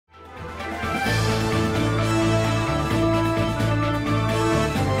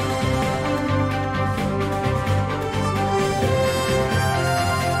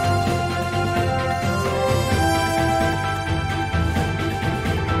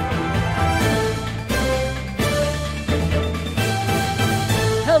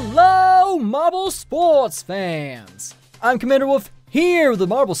sports fans! I'm Commander Wolf here with the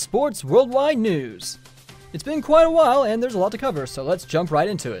Marble Sports Worldwide News. It's been quite a while and there's a lot to cover, so let's jump right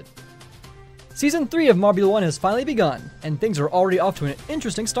into it. Season 3 of Marbula 1 has finally begun, and things are already off to an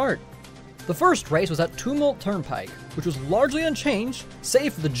interesting start. The first race was at Tumult Turnpike, which was largely unchanged,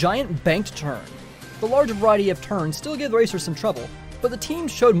 save for the giant banked turn. The large variety of turns still gave the racers some trouble, but the team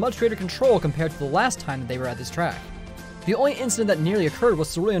showed much greater control compared to the last time that they were at this track. The only incident that nearly occurred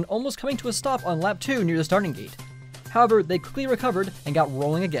was Cerulean almost coming to a stop on lap 2 near the starting gate. However, they quickly recovered and got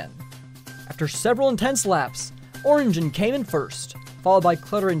rolling again. After several intense laps, Orangen came in first, followed by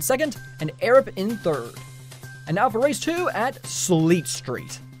Clutter in second and Arab in third. And now for race 2 at Sleet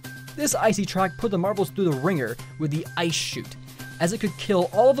Street. This icy track put the marbles through the ringer with the ice chute, as it could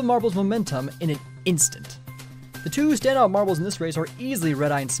kill all of the marbles' momentum in an instant. The two standout marbles in this race are easily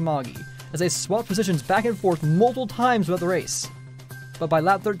Red Eye and Smoggy, as they swapped positions back and forth multiple times throughout the race. But by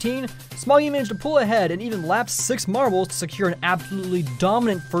lap 13, Smoggy managed to pull ahead and even lapped 6 marbles to secure an absolutely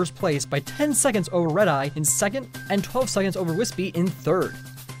dominant first place by 10 seconds over Red Eye in second and 12 seconds over Wispy in third.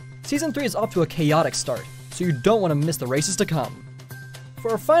 Season 3 is off to a chaotic start, so you don't want to miss the races to come.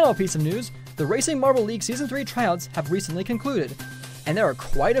 For our final piece of news, the Racing Marble League Season 3 tryouts have recently concluded, and there are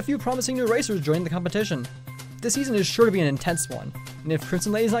quite a few promising new racers joining the competition. This season is sure to be an intense one, and if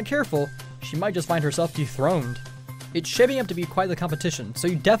Crimson Lady is not careful, she might just find herself dethroned. It's shaping up to be quite the competition, so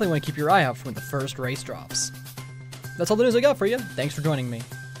you definitely want to keep your eye out for when the first race drops. That's all the news I got for you. Thanks for joining me.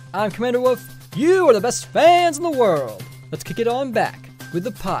 I'm Commander Wolf. You are the best fans in the world. Let's kick it on back with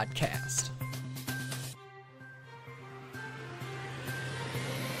the podcast.